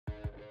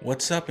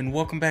What's up, and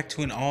welcome back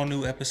to an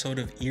all-new episode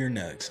of Ear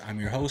Nugs. I'm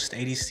your host,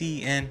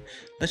 ADC, and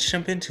let's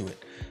jump into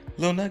it.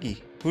 Lil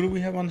Nuggy, who do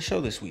we have on the show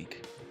this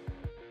week?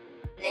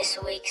 This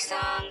week's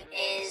song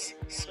is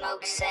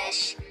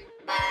Smokesesh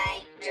by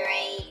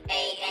Dre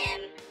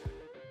A.M.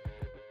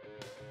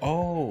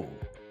 Oh,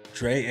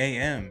 Dre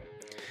A.M.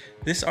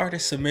 This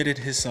artist submitted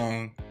his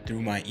song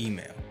through my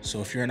email.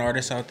 So if you're an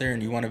artist out there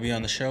and you want to be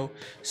on the show,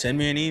 send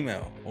me an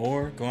email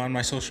or go on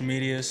my social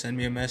media, send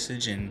me a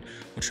message, and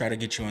we'll try to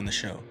get you on the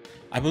show.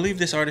 I believe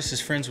this artist is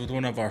friends with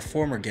one of our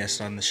former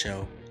guests on the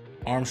show,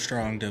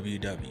 Armstrong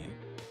WW.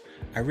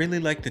 I really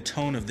like the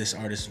tone of this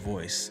artist's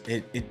voice.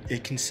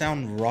 It can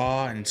sound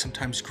raw and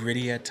sometimes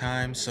gritty at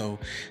times, so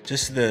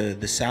just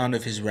the sound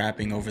of his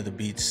rapping over the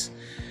beats,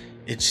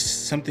 it's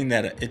something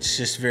that it's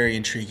just very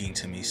intriguing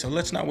to me. So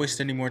let's not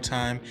waste any more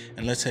time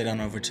and let's head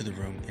on over to the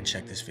room and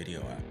check this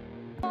video out.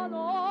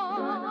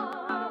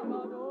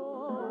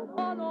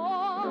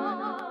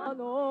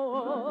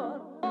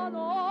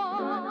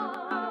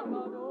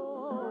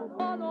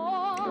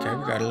 Okay,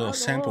 we got a little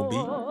sample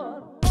beat.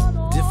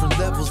 Different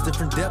levels,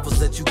 different devils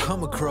that you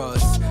come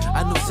across.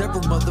 I know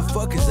several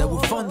motherfuckers that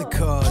will fund the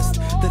cost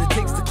that it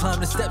takes to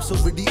climb the steps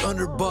over the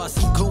underboss.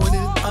 I'm going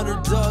in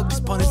underdog, this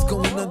pun is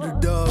going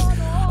underdog.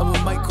 I'm a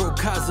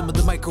microcosm of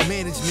the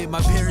micromanagement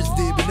my parents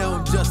did, but now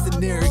I'm just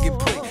an arrogant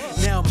prick.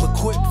 Now I'm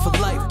equipped for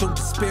life, don't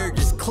despair,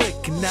 just click.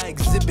 And I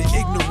exhibit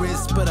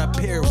ignorance, but I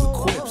pair with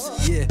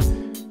quips, yeah.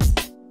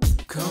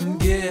 Come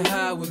get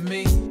high with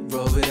me,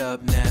 roll it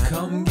up now.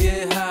 Come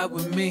get high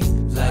with me,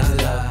 light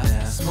it up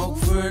now. Smoke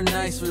for a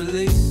nice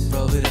release,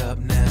 roll it up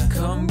now.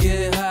 Come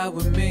get high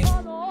with me.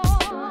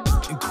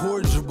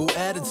 Incorrigible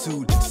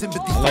attitude,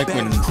 sympathy. I like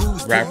when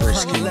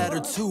rappers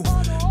can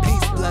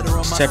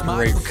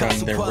separate from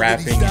their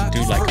rapping and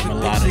do like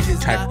melodic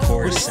type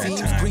chorus at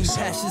times.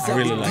 So I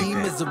really like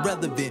that.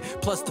 Irrelevant,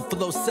 plus the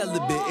flow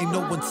celibate, ain't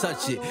no one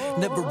touch it.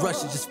 Never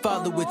rush it, just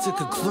follow it to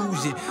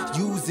conclusion.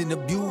 Using,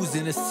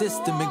 abusing a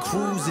system and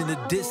cruising the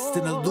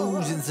distant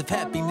illusions of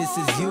happiness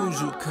as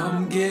usual.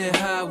 Come get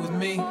high with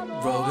me,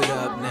 roll it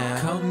up now.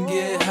 Come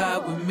get high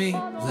with me,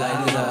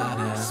 light it up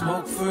now.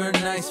 Smoke for a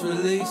nice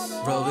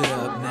release, roll it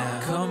up now.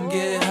 Come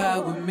get high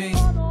with me.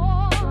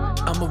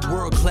 I'm a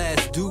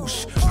world-class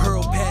douche,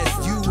 hurl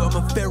past you, I'm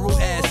a feral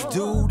ass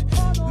dude.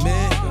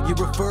 Man, your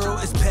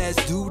referral is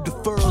past due,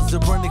 deferrals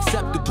are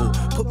unacceptable.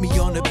 Put me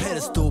on a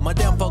pedestal, my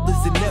downfall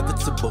is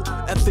inevitable,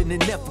 effing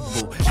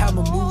ineffable. How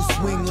my moves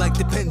swing like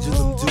the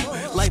pendulum do.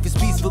 Life is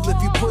peaceful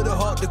if you put a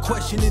heart to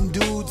questioning,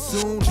 dude.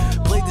 Soon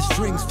play the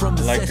strings from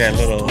the I like that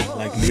little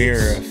like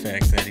mirror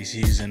effect that he's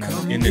using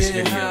in this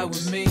video.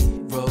 It's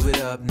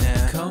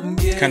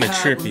kind of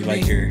trippy,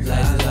 like you're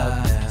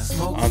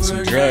on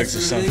some drugs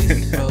or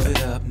something.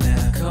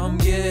 Come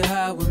get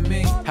high with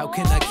me. How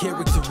can I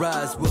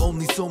characterize with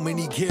only so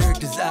many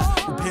characters? I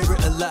repair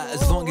it a lot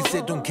as long as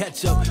it don't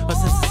catch up. My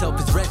sense of self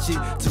is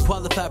wretched to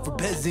qualify for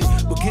peasant,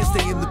 but can't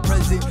stay in the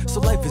present, so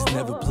life is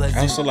never pleasant.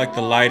 I also like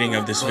the lighting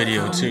of this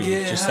video too,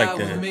 just like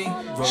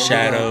the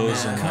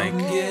shadows and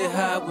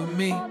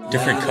like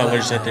different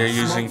colors that they're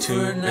using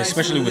too,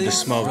 especially with the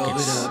smoke.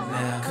 It's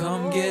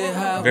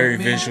very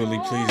visually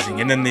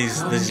pleasing. And then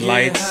these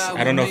lights,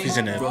 I don't know if he's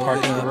in a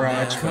parking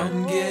garage,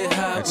 but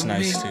that's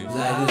nice too.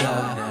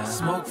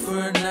 Smoke for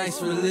a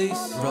nice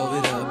release, roll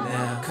it up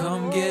now.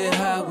 Come get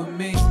high with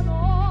me.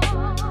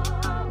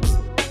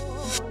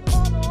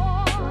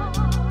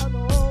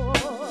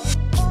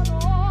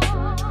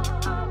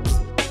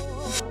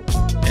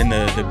 And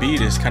the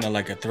beat is kind of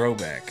like a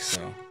throwback,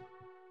 so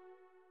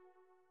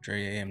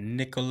Dre A.M.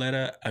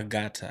 Nicoletta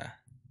Agata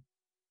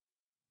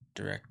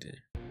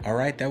directed.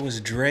 Alright, that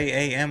was Dre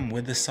A.M.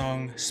 with the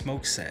song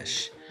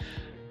Smokesesh.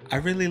 I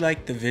really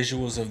like the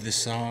visuals of this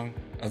song,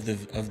 of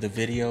the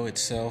video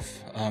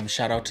itself.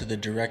 Shout out to the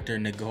director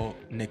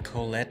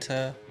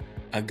Nicoletta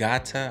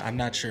Agata. I'm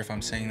not sure if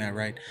I'm saying that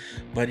right,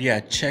 but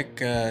yeah, check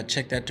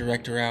that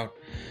director out.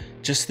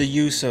 Just the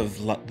use of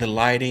the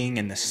lighting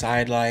and the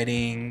side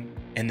lighting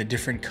and the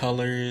different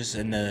colors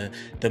and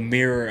the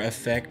mirror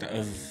effect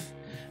of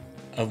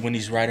when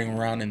he's riding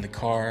around in the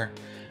car.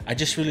 I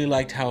just really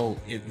liked how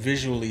it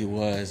visually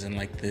was, and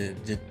like the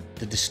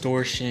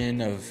distortion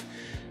of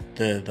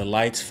the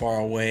lights far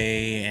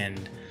away,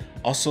 and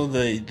also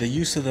the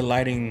use of the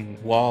lighting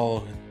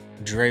while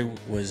Dre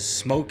was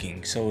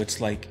smoking. So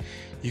it's like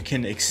you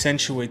can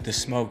accentuate the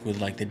smoke with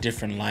like the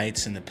different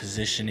lights and the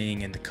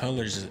positioning and the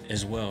colors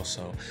as well.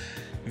 So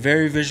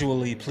very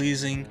visually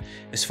pleasing.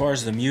 As far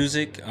as the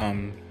music,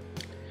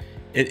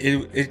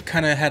 it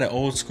kind of had an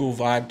old school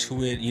vibe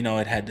to it. You know,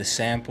 it had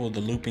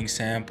the looping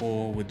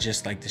sample with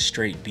just like the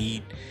straight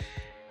beat,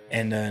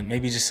 and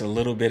maybe just a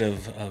little bit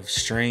of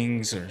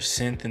strings or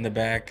synth in the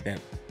back that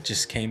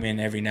just came in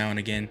every now and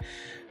again.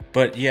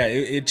 But yeah,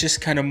 it just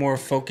kind of more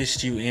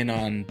focused you in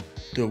on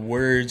the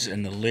words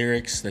and the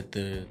lyrics that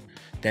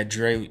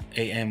Dre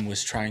A.M.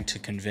 was trying to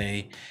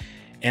convey.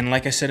 And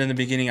like I said in the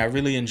beginning, I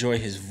really enjoy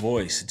his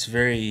voice. It's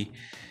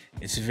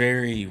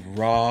very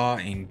raw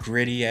and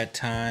gritty at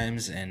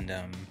times, and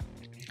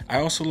I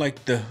also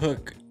like the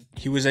hook.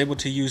 He was able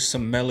to use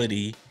some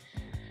melody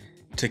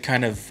to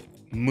kind of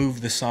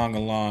move the song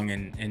along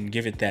and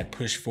give it that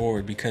push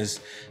forward, because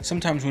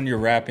sometimes when you're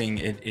rapping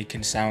it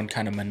can sound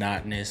kind of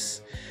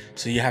monotonous,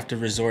 so you have to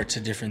resort to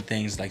different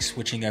things like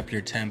switching up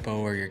your tempo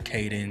or your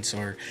cadence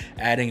or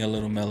adding a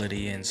little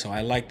melody in. So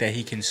I like that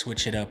he can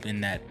switch it up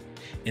in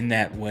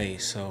that way.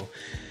 So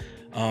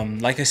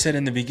like I said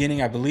in the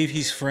beginning, I believe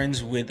he's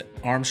friends with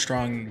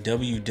Armstrong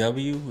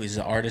WW, who is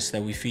the artist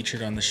that we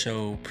featured on the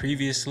show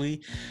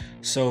previously.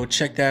 So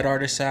check that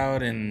artist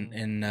out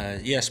and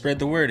yeah, spread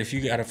the word. If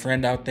you got a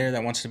friend out there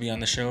that wants to be on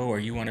the show, or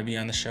you want to be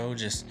on the show,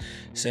 just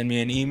send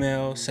me an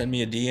email, send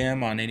me a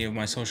DM on any of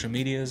my social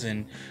medias,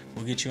 and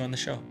we'll get you on the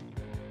show.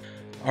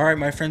 Alright,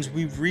 my friends,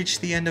 we've reached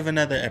the end of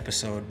another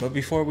episode, but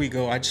before we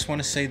go, I just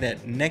want to say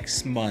that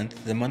next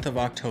month, the month of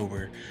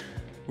October,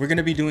 we're going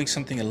to be doing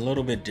something a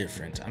little bit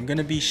different. I'm going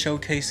to be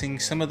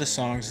showcasing some of the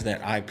songs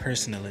that I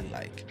personally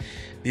like.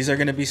 These are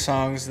going to be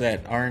songs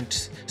that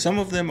some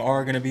of them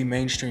are going to be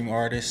mainstream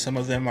artists, some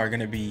of them are going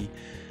to be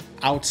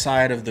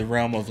outside of the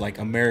realm of like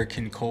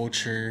American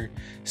culture.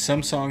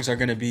 Some songs are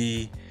going to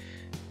be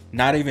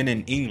not even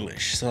in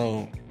English.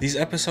 So these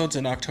episodes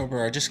in October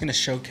are just going to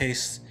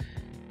showcase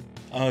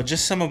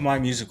just some of my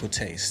musical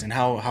tastes and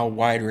how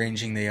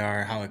wide-ranging they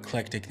are, how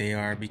eclectic they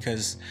are,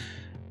 because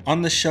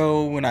on the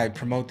show, when I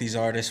promote these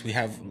artists, we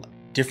have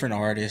different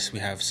artists. We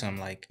have some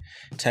like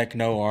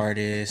techno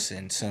artists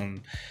and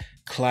some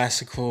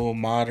classical,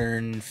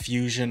 modern,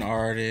 fusion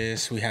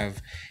artists. We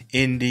have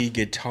indie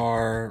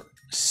guitar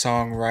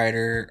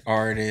songwriter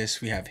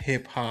artists. We have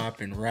hip hop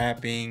and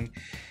rapping.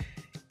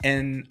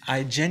 And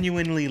I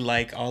genuinely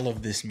like all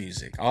of this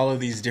music, all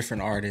of these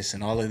different artists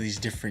and all of these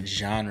different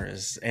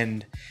genres.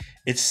 And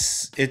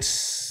it's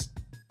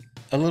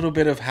a little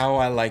bit of how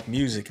I like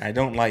music. I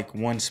don't like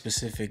one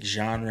specific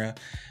genre.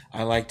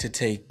 I like to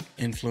take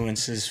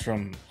influences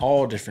from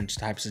all different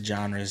types of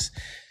genres,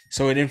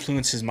 so it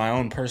influences my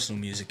own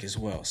personal music as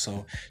well.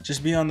 So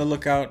just be on the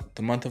lookout.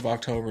 The month of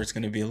October is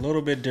going to be a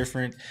little bit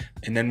different,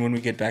 and then when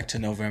we get back to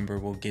November,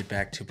 we'll get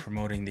back to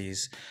promoting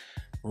these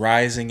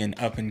rising and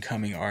up and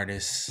coming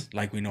artists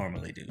like we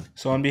normally do.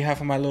 So on behalf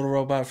of my little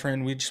robot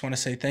friend, we just want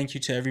to say thank you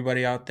to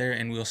everybody out there,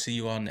 and we'll see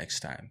you all next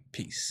time.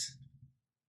 Peace.